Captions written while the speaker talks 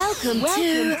Welcome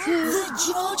to the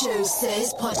Giorgio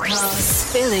Says podcast.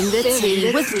 Spilling the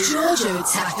tea with Giorgio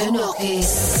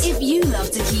Takanokis. If you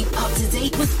love to keep up to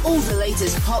date with all the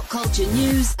latest pop culture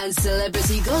news and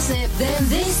celebrity gossip, then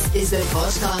this is the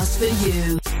podcast for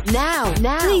you. Now,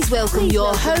 please welcome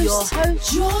your host,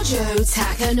 Giorgio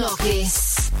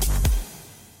Takanokis.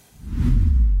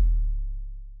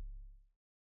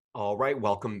 All right,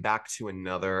 welcome back to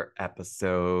another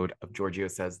episode of Giorgio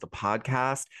Says the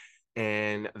podcast.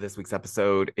 And this week's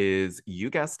episode is, you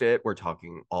guessed it, we're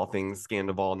talking all things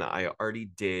Scandoval. Now, I already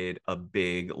did a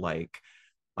big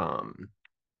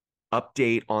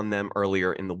update on them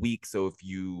earlier in the week. So if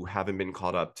you haven't been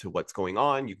caught up to what's going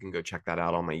on, you can go check that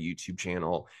out on my YouTube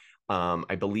channel.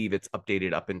 I believe it's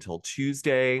updated up until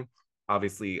Tuesday.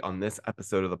 Obviously, on this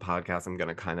episode of the podcast, I'm going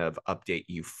to kind of update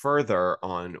you further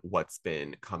on what's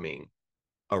been coming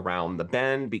around the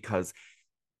bend, because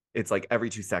it's like every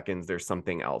 2 seconds there's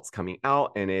something else coming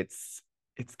out, and it's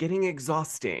getting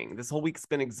exhausting. This whole week's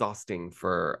been exhausting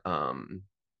for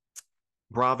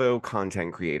Bravo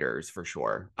content creators, for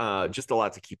sure. Just a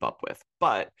lot to keep up with.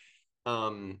 But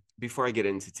before I get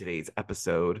into today's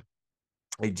episode,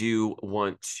 I do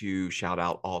want to shout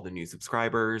out all the new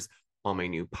subscribers, all my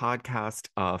new podcast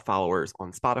followers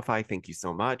on Spotify. Thank you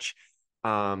so much.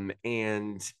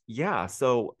 And yeah,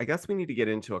 so I guess we need to get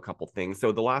into a couple things.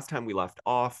 So the last time we left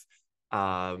off,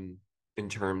 in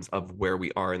terms of where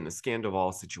we are in the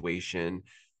Scandoval situation,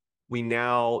 we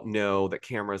now know that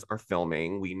cameras are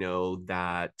filming. We know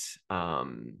that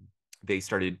they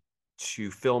started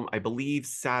to film, I believe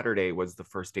Saturday was the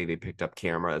first day they picked up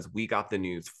cameras. We got the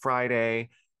news Friday.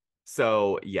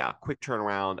 So yeah, quick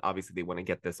turnaround. Obviously, they want to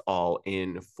get this all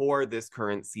in for this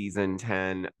current season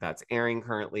 10 that's airing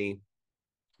currently.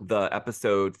 The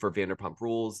episode for Vanderpump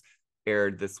Rules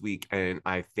aired this week, and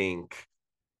I think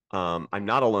I'm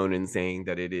not alone in saying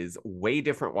that it is way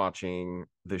different watching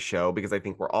the show, because I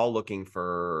think we're all looking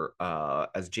for,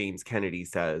 as James Kennedy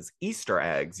says, Easter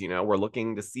eggs. You know, we're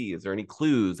looking to see, is there any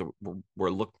clues?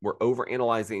 We're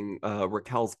overanalyzing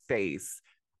Raquel's face,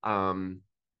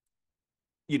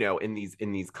 you know, in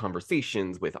these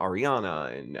conversations with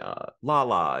Ariana and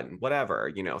Lala and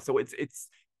whatever, you know. So it's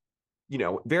you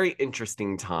know, very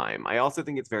interesting time. I also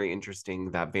think it's very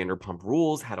interesting that Vanderpump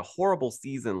Rules had a horrible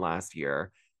season last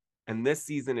year. And this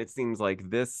season, it seems like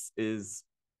this is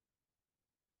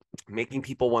making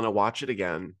people want to watch it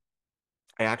again.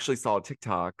 I actually saw a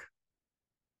TikTok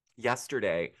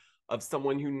yesterday of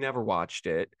someone who never watched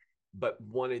it, but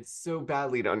wanted so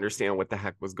badly to understand what the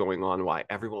heck was going on, why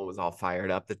everyone was all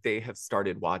fired up, that they have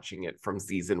started watching it from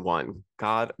season 1.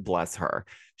 God bless her.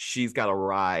 She's got to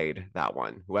ride that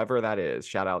one. Whoever that is,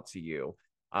 shout out to you.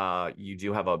 You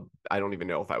do have I don't even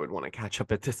know if I would want to catch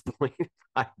up at this point.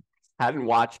 I hadn't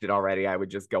watched it already. I would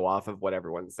just go off of what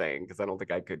everyone's saying, because I don't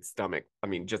think I could stomach, I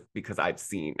mean, just because I've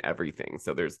seen everything.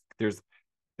 So there's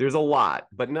a lot,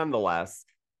 but nonetheless,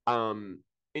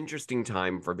 interesting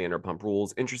time for Vanderpump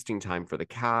Rules, interesting time for the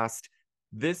cast.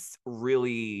 This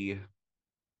really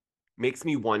makes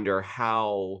me wonder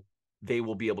how they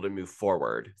will be able to move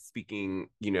forward. Speaking,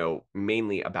 you know,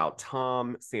 mainly about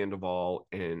Tom Sandoval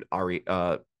and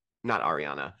not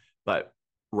Ariana, but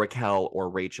Raquel or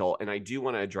Rachel. And I do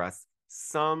want to address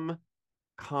some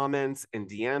comments and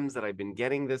DMs that I've been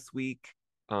getting this week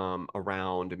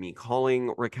around me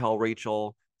calling Raquel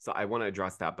Rachel. So I want to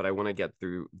address that, but I want to get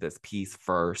through this piece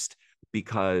first,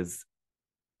 because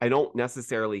I don't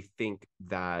necessarily think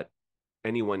that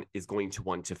anyone is going to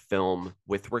want to film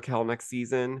with Raquel next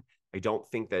season. I don't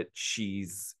think that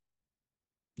she's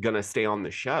going to stay on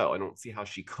the show. I don't see how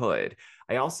she could.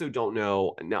 I also don't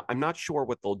know. Now, I'm not sure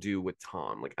what they'll do with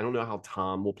Tom. Like, I don't know how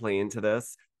Tom will play into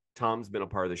this. Tom's been a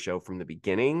part of the show from the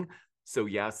beginning. So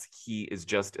yes, he is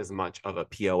just as much of a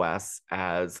POS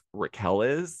as Raquel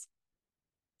is.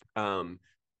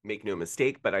 Make no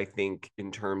mistake, but I think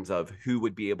in terms of who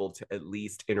would be able to at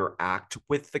least interact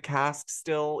with the cast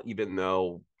still, even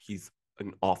though he's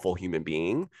an awful human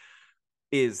being,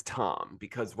 is Tom,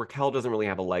 because Raquel doesn't really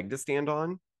have a leg to stand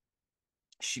on.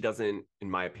 She doesn't,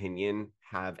 in my opinion,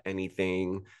 have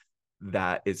anything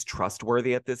that is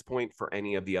trustworthy at this point for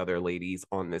any of the other ladies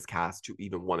on this cast to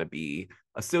even want to be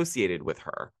associated with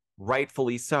her.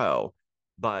 Rightfully so.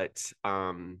 But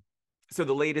so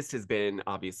the latest has been,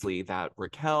 obviously, that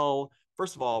Raquel,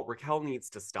 first of all, Raquel needs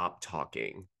to stop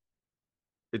talking.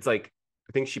 It's like,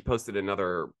 I think she posted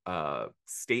another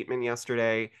statement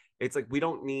yesterday. It's like, we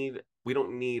don't need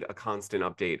a constant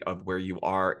update of where you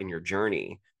are in your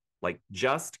journey. Like,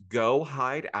 just go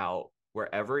hide out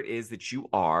wherever it is that you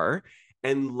are,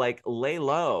 and like lay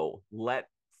low, let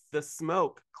the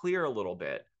smoke clear a little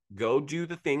bit. Go do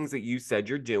the things that you said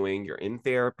you're doing. You're in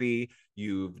therapy.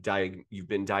 You've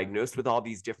been diagnosed with all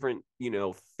these different,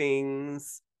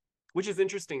 things, which is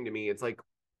interesting to me. It's like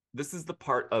this is the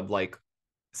part of like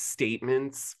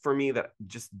statements for me that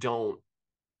just don't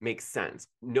make sense.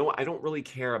 No, I don't really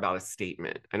care about a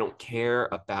statement. I don't care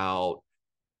about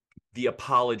the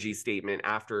apology statement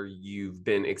after you've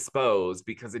been exposed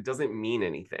because it doesn't mean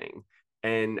anything.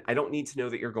 And I don't need to know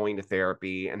that you're going to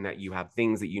therapy and that you have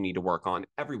things that you need to work on.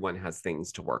 Everyone has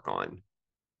things to work on.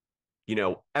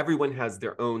 Everyone has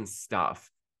their own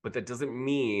stuff, but that doesn't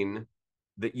mean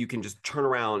that you can just turn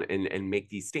around and make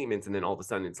these statements. And then all of a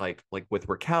sudden it's like with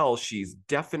Raquel, she's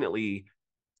definitely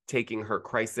taking her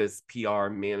crisis PR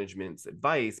management's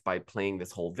advice by playing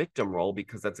this whole victim role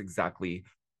because that's exactly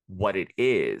what it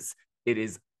is. It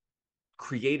is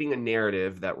creating a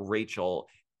narrative that Rachel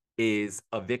is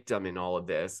a victim in all of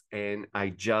this. And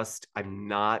I'm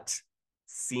not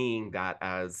seeing that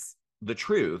as the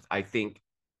truth. I think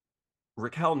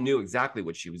Raquel knew exactly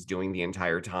what she was doing the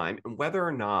entire time. And whether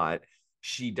or not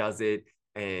she does it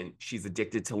and she's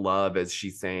addicted to love, as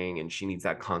she's saying, and she needs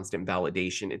that constant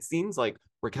validation, it seems like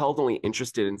Raquel's only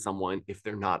interested in someone if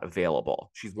they're not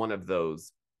available. She's one of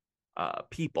those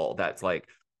people that's like,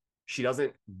 she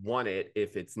doesn't want it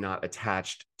if it's not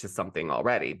attached to something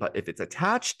already. But if it's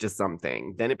attached to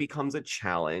something, then it becomes a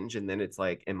challenge. And then it's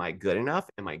like, am I good enough?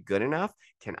 Am I good enough?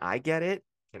 Can I get it?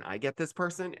 Can I get this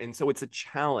person? And so it's a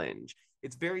challenge.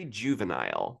 It's very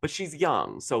juvenile, but she's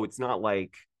young. So it's not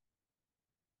like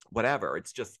whatever.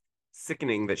 It's just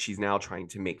sickening that she's now trying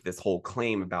to make this whole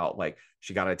claim about like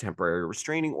she got a temporary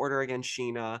restraining order against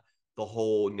Scheana, the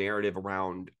whole narrative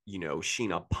around,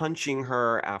 Scheana punching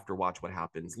her after Watch What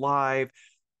Happens Live.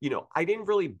 I didn't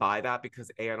really buy that because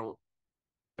I've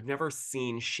never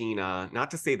seen Scheana,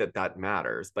 not to say that that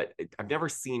matters, but I've never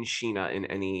seen Scheana in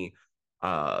any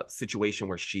situation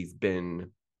where she's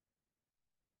been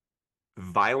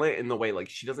violent in the way, like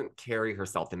she doesn't carry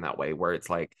herself in that way where it's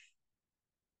like,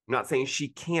 I'm not saying she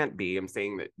can't be. I'm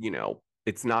saying that,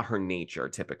 it's not her nature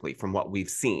typically from what we've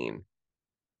seen.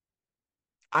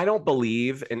 I don't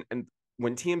believe, and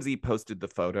when TMZ posted the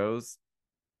photos,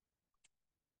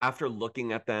 after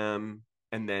looking at them,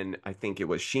 and then I think it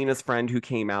was Sheena's friend who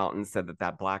came out and said that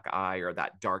that black eye or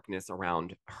that darkness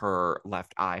around her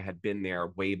left eye had been there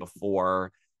way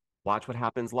before Watch What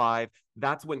Happens Live.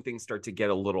 That's when things start to get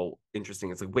a little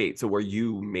interesting. It's like, wait, so were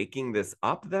you making this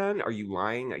up then? Are you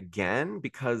lying again?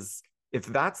 Because if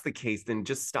that's the case, then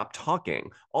just stop talking.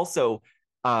 Also,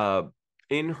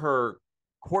 in her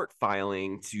court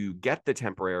filing to get the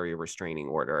temporary restraining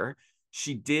order,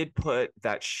 she did put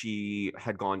that she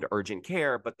had gone to urgent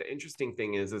care. But the interesting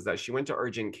thing is that she went to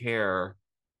urgent care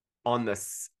on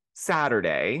this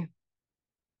Saturday.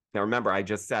 Now, remember, I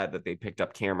just said that they picked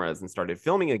up cameras and started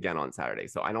filming again on Saturday.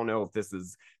 So I don't know if this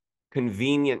is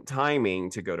convenient timing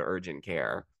to go to urgent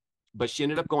care, but she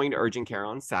ended up going to urgent care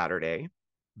on Saturday.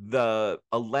 The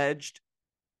alleged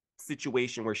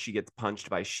situation where she gets punched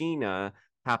by Scheana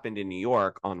happened in New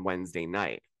York on Wednesday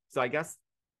night. So I guess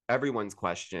everyone's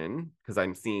question, because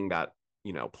I'm seeing that,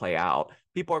 play out,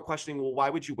 people are questioning, well, why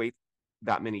would you wait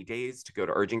that many days to go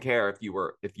to urgent care if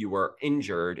you were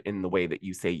injured in the way that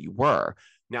you say you were?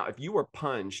 Now, if you were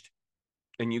punched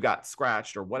and you got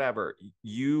scratched or whatever,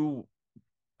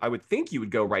 I would think you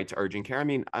would go right to urgent care. I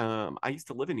mean, I used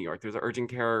to live in New York. There's an urgent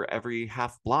care every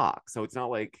half block. So it's not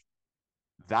like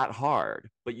that hard,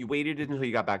 but you waited until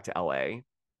you got back to LA.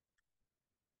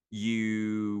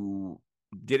 You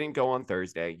didn't go on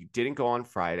Thursday. You didn't go on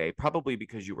Friday, probably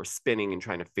because you were spinning and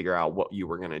trying to figure out what you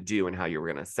were going to do and how you were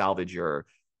going to salvage your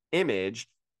image.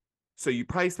 So you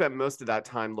probably spent most of that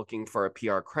time looking for a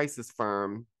PR crisis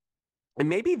firm. And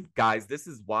maybe, guys, this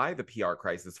is why the PR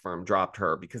crisis firm dropped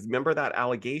her, because remember that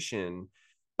allegation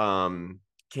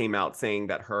came out saying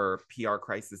that her PR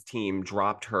crisis team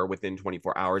dropped her within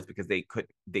 24 hours because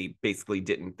they basically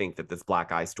didn't think that this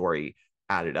black eye story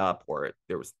added up, or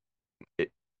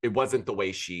it wasn't the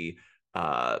way she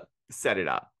set it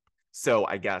up. So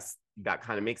I guess that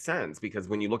kind of makes sense, because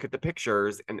when you look at the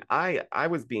pictures, and I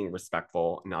was being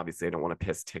respectful, and obviously I don't want to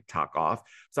piss TikTok off,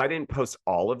 so I didn't post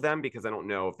all of them because I don't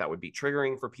know if that would be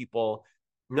triggering for people.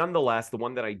 Nonetheless, the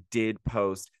one that I did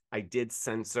post, I did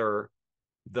censor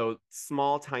the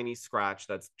small tiny scratch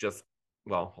that's just,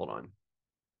 well, hold on.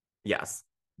 Yes,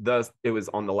 it was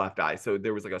on the left eye. So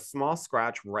there was like a small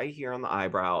scratch right here on the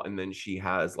eyebrow, and then she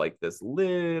has like this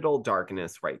little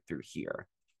darkness right through here.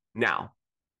 Now,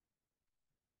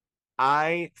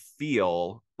 I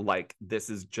feel like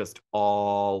this is just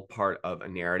all part of a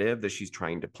narrative that she's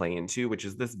trying to play into, which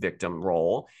is this victim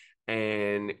role.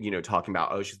 and, you know, talking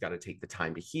about, oh, she's got to take the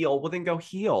time to heal. Well, then go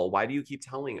heal. Why do you keep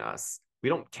telling us? We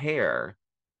don't care.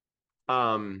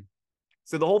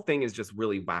 So the whole thing is just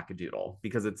really wackadoodle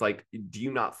because it's like, do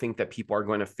you not think that people are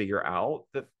going to figure out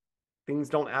that things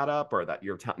don't add up or that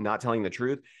you're not telling the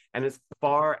truth? And as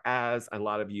far as a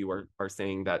lot of you are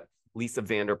saying that Lisa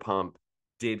Vanderpump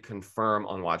did confirm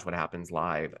on Watch What Happens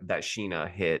Live that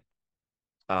Scheana hit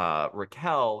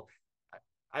Raquel,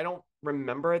 I don't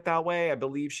remember it that way. I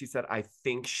believe she said, I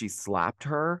think she slapped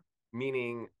her,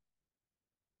 meaning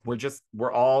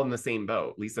we're all in the same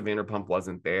boat. Lisa Vanderpump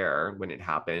wasn't there when it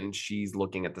happened. She's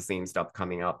looking at the same stuff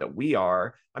coming out that we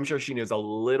are. I'm sure she knows a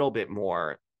little bit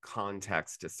more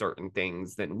context to certain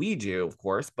things than we do, of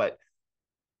course, but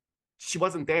she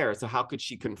wasn't there. So how could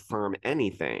she confirm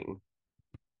anything?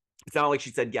 It's not like she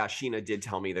said, yeah, Scheana did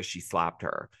tell me that she slapped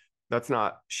her. That's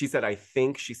not, she said, I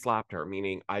think she slapped her,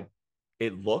 meaning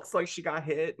it looks like she got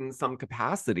hit in some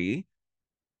capacity.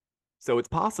 So it's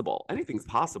possible. Anything's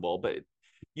possible, but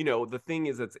you know, the thing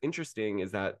is that's interesting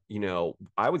is that, you know,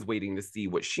 I was waiting to see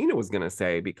what Scheana was going to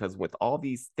say because with all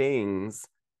these things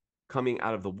coming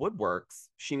out of the woodworks,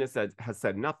 Scheana has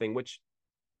said nothing, which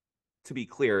to be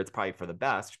clear, it's probably for the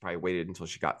best. She probably waited until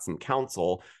she got some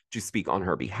counsel to speak on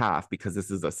her behalf because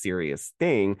this is a serious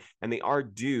thing. And they are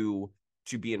due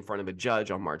to be in front of a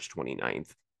judge on March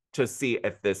 29th to see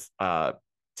if this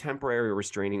temporary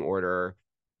restraining order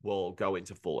will go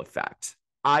into full effect.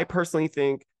 I personally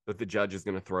think that the judge is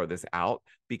going to throw this out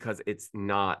because it's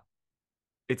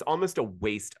almost a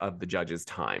waste of the judge's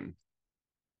time.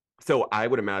 So I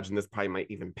would imagine this probably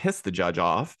might even piss the judge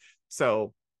off.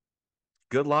 So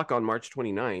good luck on March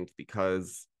 29th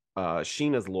because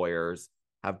Scheana's lawyers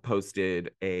have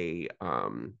posted a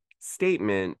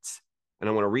statement, and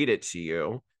I want to read it to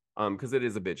you because it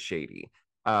is a bit shady.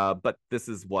 But this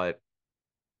is what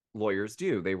lawyers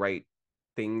do. They write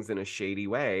things in a shady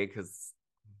way because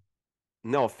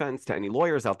no offense to any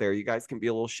lawyers out there, you guys can be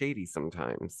a little shady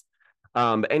sometimes.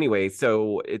 But anyway,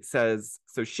 so it says,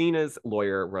 so Scheana's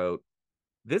lawyer wrote,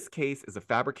 this case is a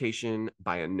fabrication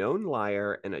by a known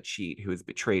liar and a cheat who has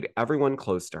betrayed everyone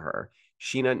close to her.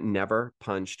 Scheana never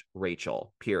punched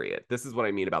Rachel, period. This is what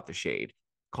I mean about the shade,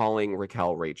 calling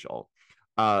Raquel Rachel.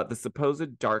 The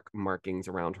supposed dark markings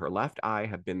around her left eye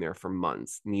have been there for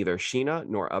months. Neither Scheana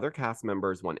nor other cast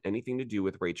members want anything to do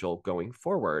with Rachel going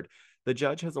forward. The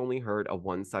judge has only heard a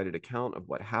one-sided account of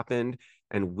what happened,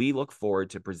 and we look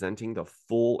forward to presenting the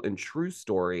full and true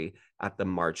story at the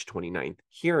March 29th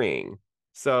hearing.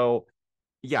 So,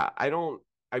 yeah, I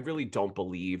really don't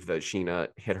believe that Scheana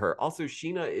hit her. Also,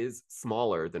 Scheana is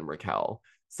smaller than Raquel.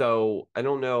 So I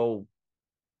don't know,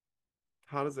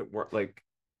 how does it work? Like,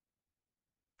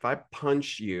 if I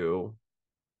punch you,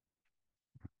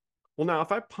 well, now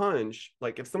if I punch,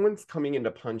 like if someone's coming in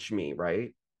to punch me,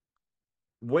 right?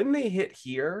 When they hit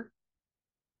here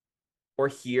or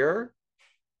here,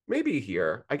 maybe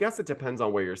here, I guess it depends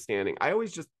on where you're standing. I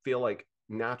always just feel like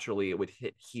naturally it would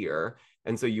hit here.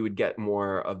 And so you would get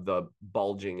more of the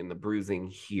bulging and the bruising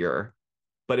here.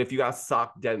 But if you got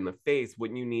socked dead in the face,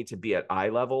 wouldn't you need to be at eye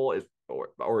level?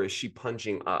 Or is she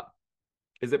punching up?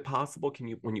 Is it possible?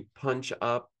 When you punch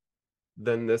up,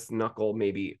 then this knuckle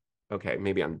maybe, okay,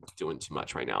 maybe I'm doing too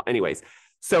much right now. Anyways,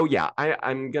 so yeah,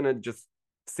 I'm going to just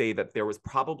say that there was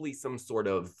probably some sort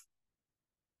of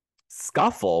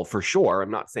scuffle for sure.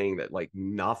 I'm not saying that like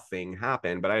nothing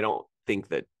happened, but I don't think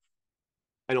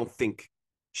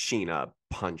Scheana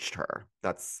punched her.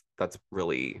 That's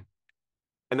really,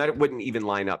 and that wouldn't even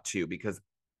line up too, because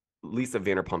Lisa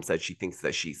Vanderpump said she thinks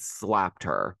that she slapped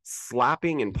her.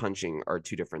 Slapping and punching are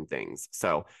two different things.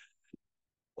 So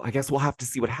I guess we'll have to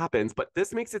see what happens, but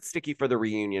this makes it sticky for the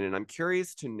reunion. And I'm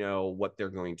curious to know what they're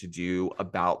going to do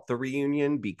about the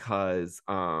reunion because,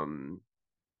 all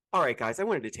right, guys, I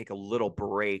wanted to take a little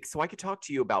break so I could talk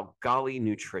to you about Golly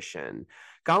Nutrition.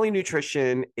 Golly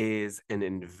Nutrition is an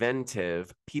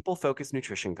inventive, people-focused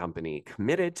nutrition company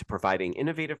committed to providing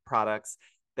innovative products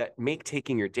that make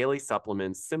taking your daily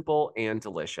supplements simple and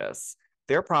delicious.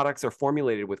 Their products are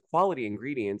formulated with quality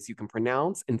ingredients you can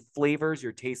pronounce and flavors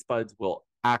your taste buds will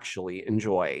actually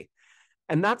enjoy.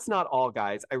 And that's not all,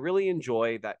 guys. I really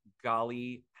enjoy that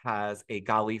Golly has a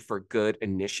Golly for Good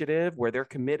initiative where they're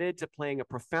committed to playing a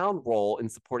profound role in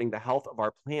supporting the health of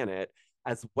our planet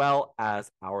as well as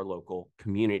our local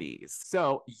communities.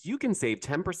 So you can save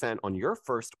 10% on your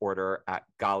first order at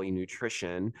Golly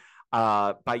Nutrition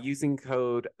by using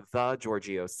code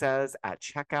TheGiorgioSays at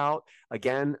checkout.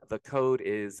 Again, the code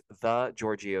is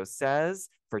TheGiorgioSays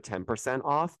for 10%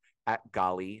 off at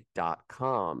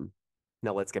golly.com.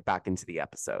 Now let's get back into the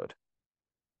episode.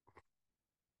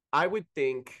 I would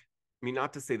think mean,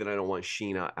 not to say that I don't want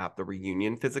Sheena at the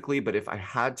reunion physically, but if I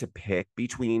had to pick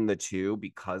between the two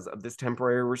because of this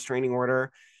temporary restraining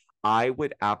order, I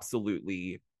would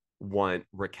absolutely want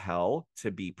Raquel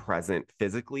to be present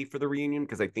physically for the reunion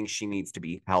because I think she needs to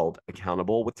be held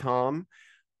accountable with Tom.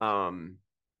 Um,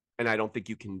 and I don't think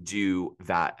you can do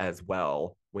that as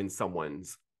well when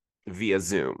someone's via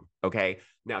Zoom. Okay.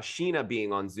 Now, Sheena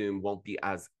being on Zoom won't be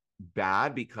as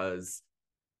bad because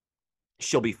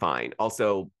she'll be fine.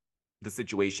 Also, the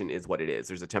situation is what it is.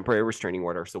 There's a temporary restraining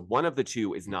order. So one of the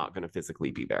two is not going to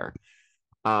physically be there.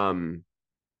 Um,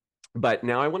 but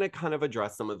now I want to kind of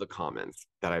address some of the comments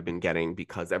that I've been getting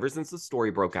because ever since the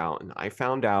story broke out and I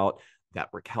found out that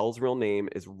Raquel's real name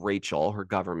is Rachel, her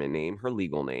government name, her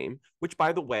legal name, which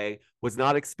by the way was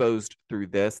not exposed through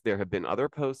this. There have been other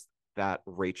posts that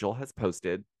Rachel has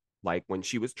posted, like when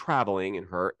she was traveling and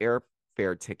her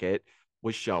airfare ticket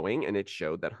was showing and it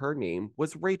showed that her name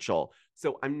was Rachel.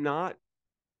 So I'm not,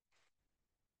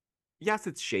 yes,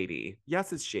 it's shady.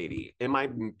 Yes, it's shady. Am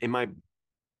I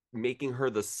making her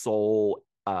the sole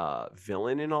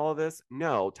villain in all of this?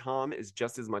 No, Tom is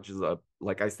just as much as a,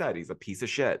 like I said, he's a piece of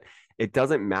shit. It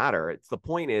doesn't matter. It's the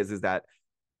point is that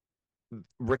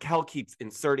Raquel keeps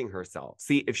inserting herself.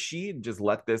 See, if she just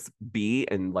let this be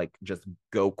and like just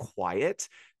go quiet,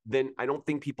 then I don't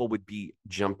think people would be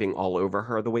jumping all over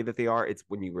her the way that they are. It's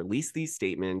when you release these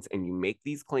statements and you make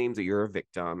these claims that you're a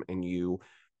victim and you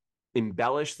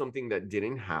embellish something that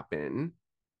didn't happen.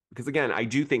 Because again, I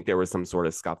do think there was some sort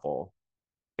of scuffle.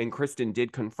 And Kristen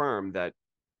did confirm that,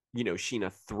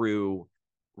 Sheena threw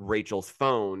Rachel's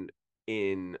phone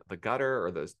in the gutter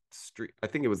or the street. I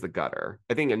think it was the gutter.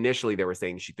 I think initially they were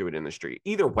saying she threw it in the street.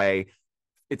 Either way,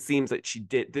 it seems that she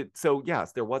did. So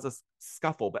yes, there was a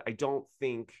scuffle, but I don't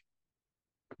think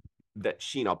that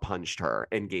Sheena punched her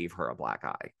and gave her a black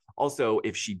eye. Also,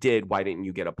 if she did, why didn't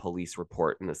you get a police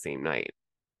report in the same night?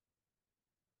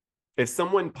 If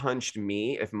someone punched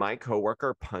me, if my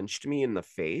coworker punched me in the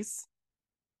face,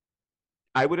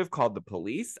 I would have called the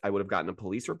police. I would have gotten a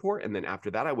police report. And then after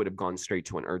that, I would have gone straight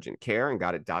to an urgent care and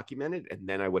got it documented. And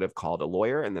then I would have called a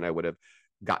lawyer and then I would have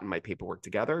gotten my paperwork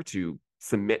together to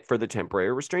submit for the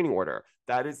temporary restraining order.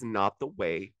 That is not the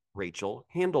way Rachel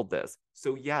handled this.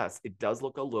 So, yes, it does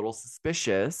look a little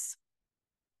suspicious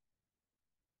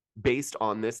based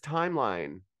on this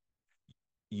timeline.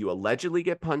 You allegedly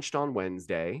get punched on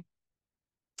Wednesday,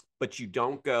 but you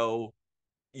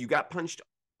got punched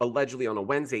allegedly on a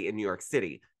Wednesday in New York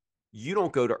City. You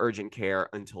don't go to urgent care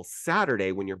until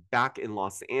Saturday when you're back in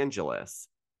Los Angeles.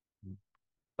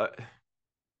 I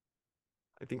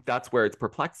think that's where it's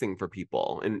perplexing for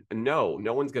people. And no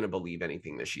one's going to believe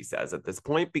anything that she says at this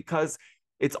point because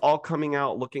it's all coming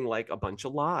out looking like a bunch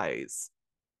of lies.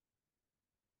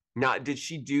 Now, did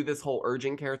she do this whole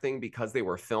urgent care thing because they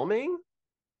were filming?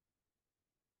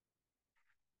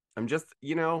 I'm just,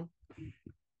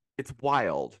 it's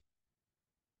wild.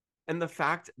 And the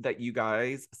fact that you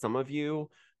guys, some of you,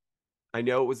 I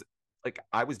know it was like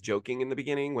I was joking in the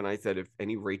beginning when I said if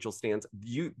any Rachel stands,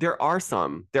 there are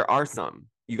some.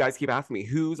 You guys keep asking me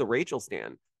who's a Rachel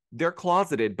stan. They're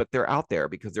closeted, but they're out there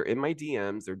because they're in my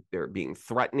DMs. They're being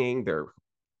threatening. They're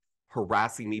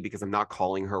harassing me because I'm not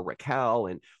calling her Raquel.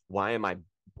 And why am I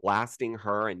blasting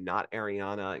her and not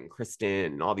Ariana and Kristen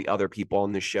and all the other people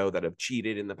on the show that have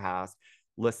cheated in the past?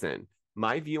 Listen,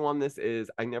 my view on this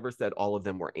is I never said all of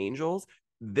them were angels.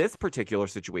 This particular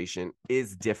situation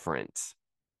is different.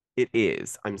 It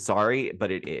is. I'm sorry,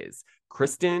 but it is.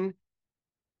 Kristen,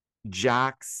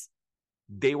 Jax,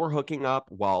 they were hooking up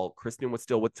while Kristen was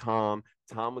still with Tom.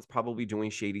 Tom was probably doing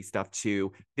shady stuff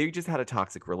too. They just had a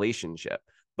toxic relationship.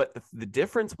 But the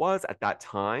difference was at that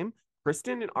time,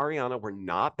 Kristen and Ariana were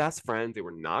not best friends. They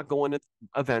were not going to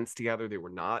events together. They were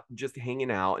not just hanging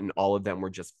out, and all of them were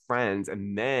just friends.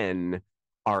 And then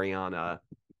Ariana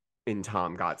and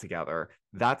Tom got together.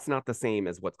 That's not the same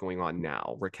as what's going on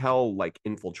now. Raquel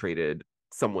infiltrated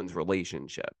someone's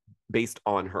relationship based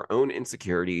on her own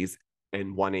insecurities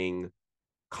and wanting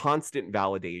constant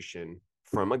validation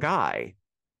from a guy.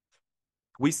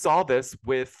 We saw this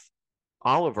with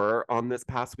Oliver on this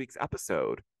past week's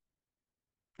episode.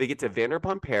 They get to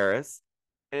Vanderpump Paris,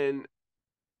 and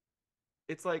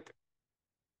it's like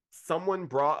someone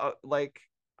brought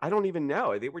I don't even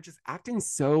know. They were just acting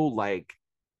so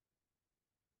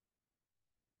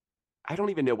I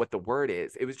don't even know what the word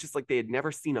is. It was just like they had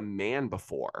never seen a man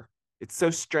before. It's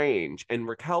so strange. And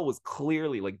Raquel was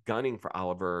clearly gunning for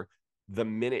Oliver the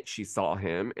minute she saw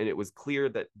him. And it was clear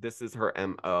that this is her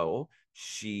MO.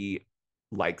 She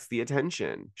likes the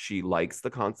attention. She likes the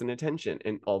constant attention.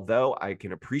 And although I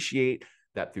can appreciate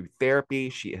that through therapy,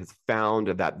 she has found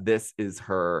that this is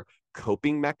her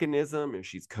coping mechanism and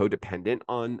she's codependent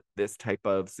on this type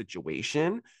of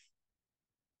situation.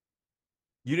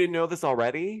 You didn't know this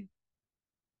already?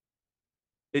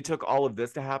 It took all of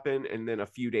this to happen and then a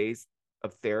few days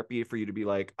of therapy for you to be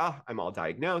like, I'm all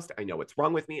diagnosed. I know what's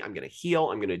wrong with me. I'm going to heal.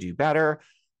 I'm going to do better.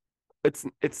 It's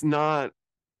not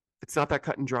that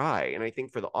cut and dry. And I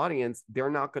think for the audience, they're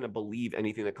not going to believe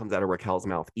anything that comes out of Raquel's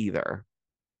mouth either.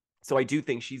 So I do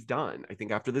think she's done. I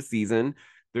think after the season,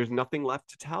 there's nothing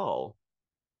left to tell.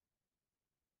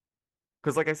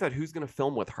 Because like I said, who's going to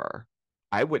film with her?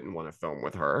 I wouldn't want to film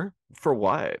with her. For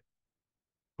what?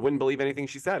 I wouldn't believe anything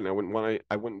she said, and I wouldn't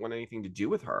want anything to do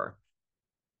with her.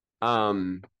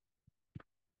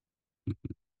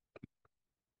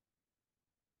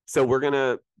 So we're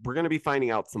gonna be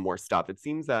finding out some more stuff. It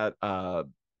seems that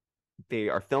they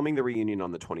are filming the reunion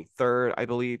on the 23rd, I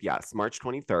believe. Yes, March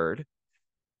 23rd.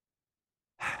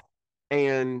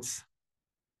 And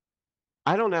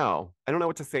I don't know. I don't know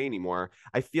what to say anymore.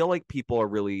 I feel like people are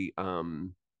really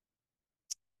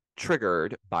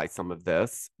triggered by some of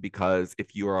this because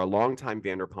if you are a longtime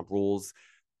Vanderpump Rules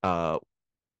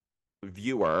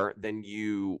viewer, then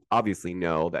you obviously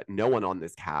know that no one on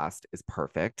this cast is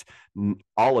perfect.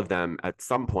 All of them at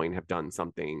some point have done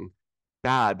something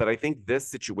bad, but I think this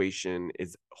situation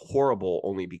is horrible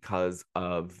only because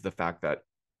of the fact that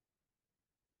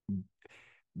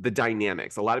the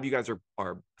dynamics. A lot of you guys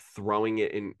are throwing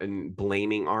it in and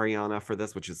blaming Ariana for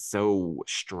this, which is so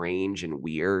strange and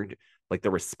weird. Like the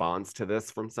response to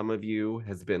this from some of you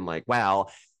has been like,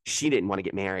 well, she didn't want to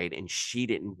get married and she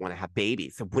didn't want to have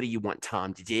babies. So what do you want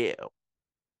Tom to do?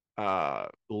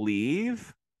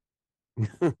 Leave?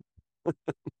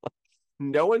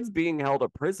 No one's being held a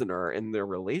prisoner in their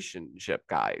relationship,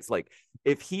 guys. Like,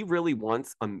 if he really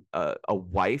wants a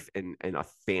wife and a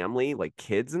family, like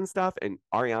kids and stuff, and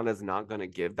Ariana's not going to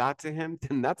give that to him,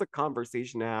 then that's a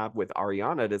conversation to have with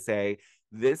Ariana to say,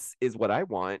 this is what I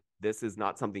want. This is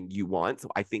not something you want. So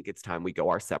I think it's time we go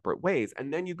our separate ways.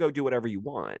 And then you go do whatever you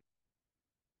want.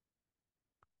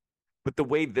 But the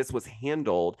way this was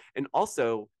handled, and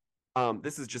also,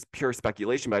 this is just pure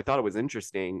speculation, but I thought it was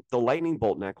interesting. The lightning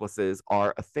bolt necklaces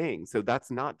are a thing, so that's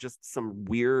not just some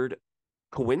weird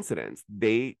coincidence.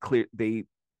 They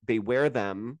wear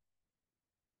them.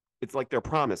 It's like their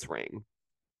promise ring.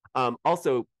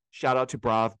 Also, shout out to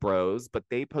Brav Bros, but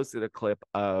they posted a clip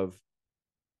of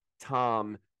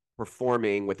Tom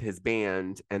performing with his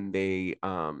band, and they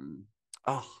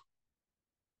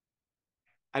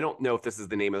I don't know if this is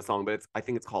the name of the song, but I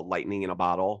think it's called Lightning in a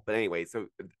Bottle. But anyway, so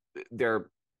they're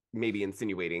maybe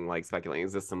insinuating, like speculating,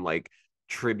 is this some like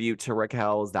tribute to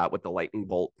Raquel? Is that what the lightning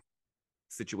bolt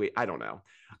situation? I don't know.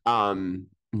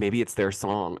 Maybe it's their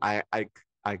song. I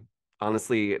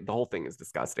honestly, the whole thing is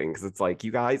disgusting because it's like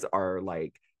you guys are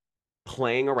like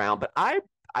playing around, but I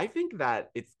think that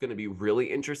it's going to be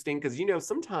really interesting because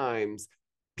sometimes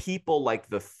people like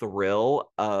the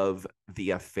thrill of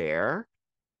the affair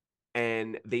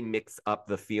and they mix up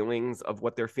the feelings of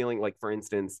what they're feeling. Like, for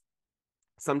instance,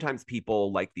 sometimes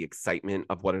people like the excitement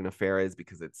of what an affair is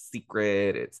because it's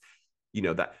secret. It's,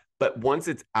 that. But once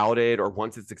it's outed or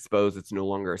once it's exposed, it's no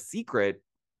longer a secret.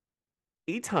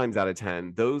 8 times out of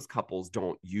 10, those couples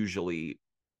don't usually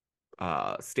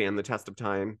stand the test of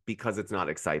time because it's not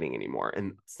exciting anymore.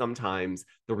 And sometimes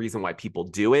the reason why people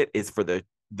do it is for the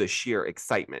sheer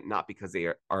excitement, not because they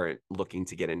are looking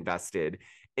to get invested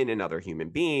in another human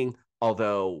being.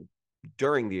 Although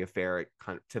during the affair, it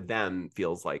kind of, to them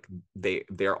feels like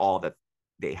they're all that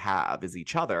they have is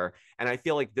each other. And I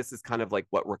feel like this is kind of like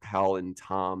what Raquel and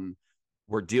Tom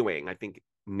were doing. I think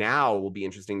now will be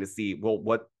interesting to see,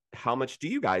 well, how much do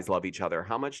you guys love each other?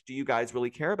 How much do you guys really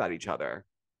care about each other?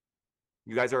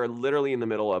 You guys are literally in the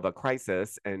middle of a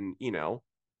crisis, and you're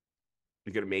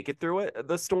going to make it through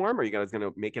the storm? Are you guys going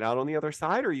to make it out on the other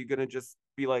side? Or are you going to just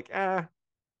be like,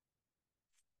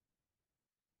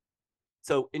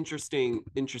 So interesting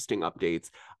updates.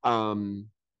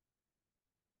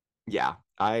 Yeah,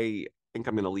 I think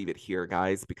I'm going to leave it here,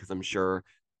 guys, because I'm sure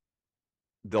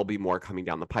there'll be more coming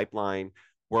down the pipeline.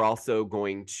 We're also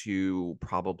going to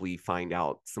probably find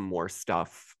out some more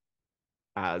stuff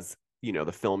as,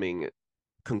 the filming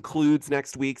concludes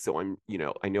next week. So I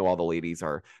know all the ladies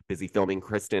are busy filming.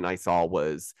 Kristen, I saw,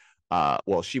 was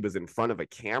she was in front of a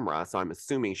camera, so I'm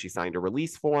assuming she signed a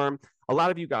release form. A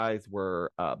lot of you guys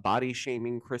were body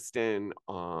shaming Kristen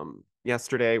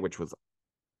yesterday, which was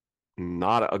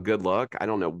not a good look. I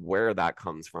don't know where that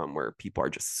comes from, where people are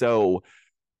just so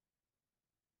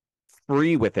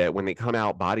free with it when they come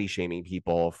out body shaming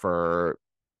people for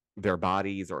their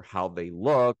bodies or how they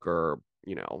look, or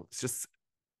it's just,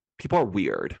 people are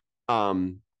weird.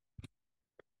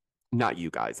 not you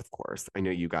guys, of course. I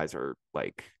know you guys are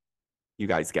like, you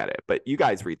guys get it, but you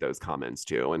guys read those comments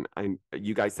too. And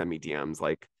you guys send me DMs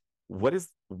like, what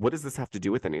does this have to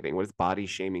do with anything? What does body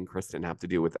shaming Kristen have to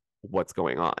do with what's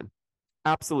going on?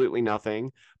 Absolutely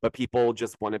nothing, but people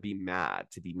just want to be mad,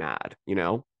 you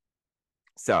know?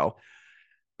 So,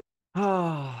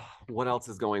 what else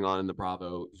is going on in the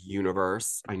Bravo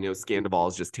universe? I know Scandival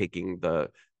is just taking the,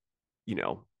 you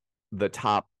know, the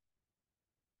top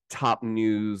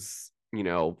news,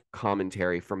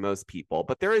 commentary for most people,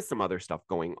 but there is some other stuff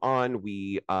going on.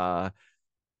 We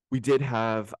did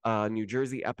have a New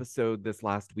Jersey episode this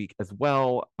last week as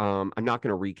well. I'm not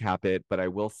going to recap it, but I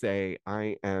will say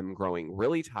I am growing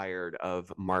really tired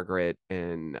of Margaret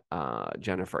and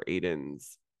Jennifer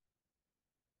Aydin's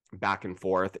back and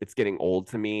forth. It's getting old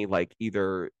to me. Like,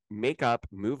 either make up,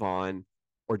 move on,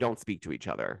 or don't speak to each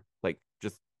other. Like,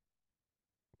 just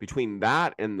between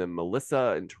that and the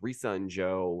Melissa and Teresa and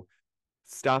Joe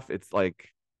stuff, it's like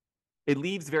it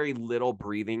leaves very little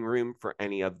breathing room for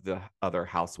any of the other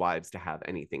housewives to have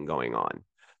anything going on.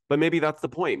 But maybe that's the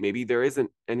point. Maybe there isn't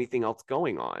anything else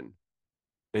going on.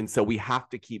 And so we have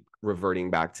to keep reverting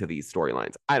back to these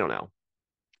storylines. I don't know.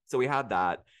 So we had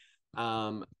that.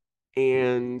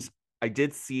 And I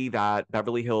did see that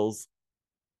Beverly Hills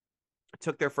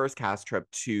took their first cast trip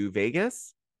to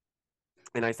Vegas.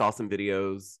 And I saw some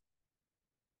videos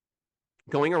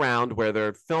going around where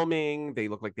they're filming. They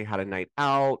look like they had a night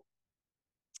out.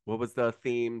 What was the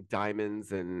theme?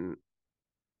 Diamonds and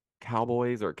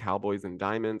cowboys, or cowboys and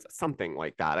diamonds, something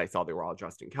like that. I saw they were all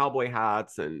dressed in cowboy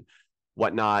hats and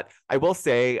whatnot. I will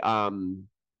say,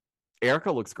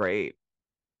 Erika looks great.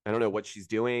 I don't know what she's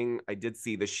doing. I did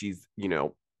see that she's,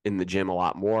 in the gym a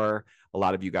lot more. A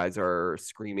lot of you guys are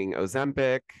screaming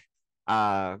Ozempic.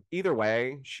 Either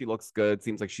way, she looks good.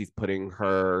 Seems like she's putting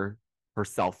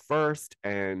herself first.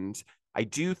 And I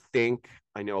do think,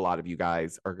 I know a lot of you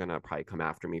guys are going to probably come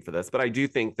after me for this, but I do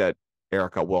think that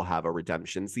Erika will have a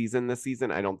redemption season this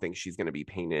season. I don't think she's going to be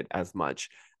painted as much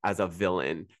as a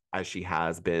villain as she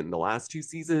has been the last 2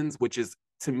 seasons, which is,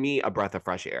 to me, a breath of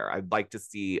fresh air. I'd like to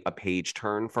see a page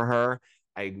turn for her.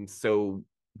 I'm so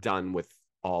done with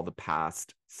all the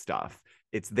past stuff.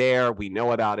 It's there. We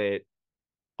know about it.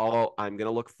 All I'm going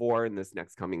to look for in this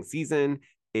next coming season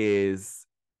is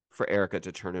for Erika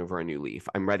to turn over a new leaf.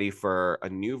 I'm ready for a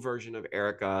new version of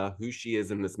Erika, who she is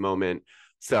in this moment.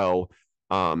 So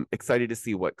excited to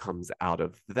see what comes out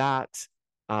of that.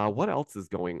 What else is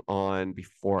going on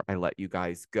before I let you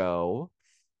guys go?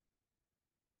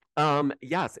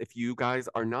 Yes, if you guys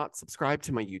are not subscribed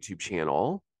to my YouTube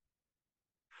channel,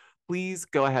 please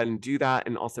go ahead and do that,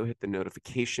 and also hit the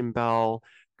notification bell,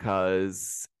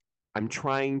 because I'm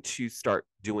trying to start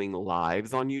doing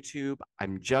lives on YouTube.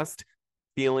 I'm just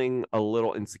feeling a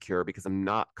little insecure because I'm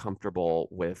not comfortable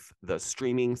with the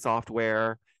streaming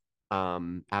software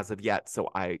as of yet. So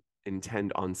I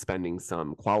intend on spending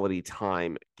some quality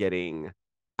time getting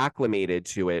acclimated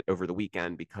to it over the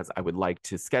weekend, because I would like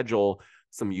to schedule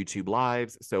some YouTube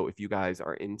lives. So if you guys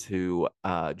are into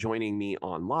joining me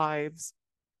on lives,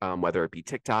 whether it be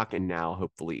TikTok and now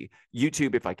hopefully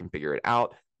YouTube, if I can figure it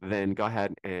out, then go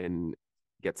ahead and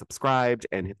get subscribed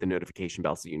and hit the notification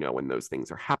bell so you know when those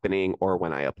things are happening or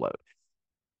when I upload.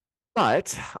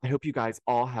 But I hope you guys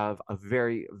all have a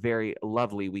very, very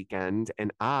lovely weekend,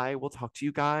 and I will talk to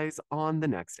you guys on the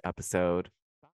next episode.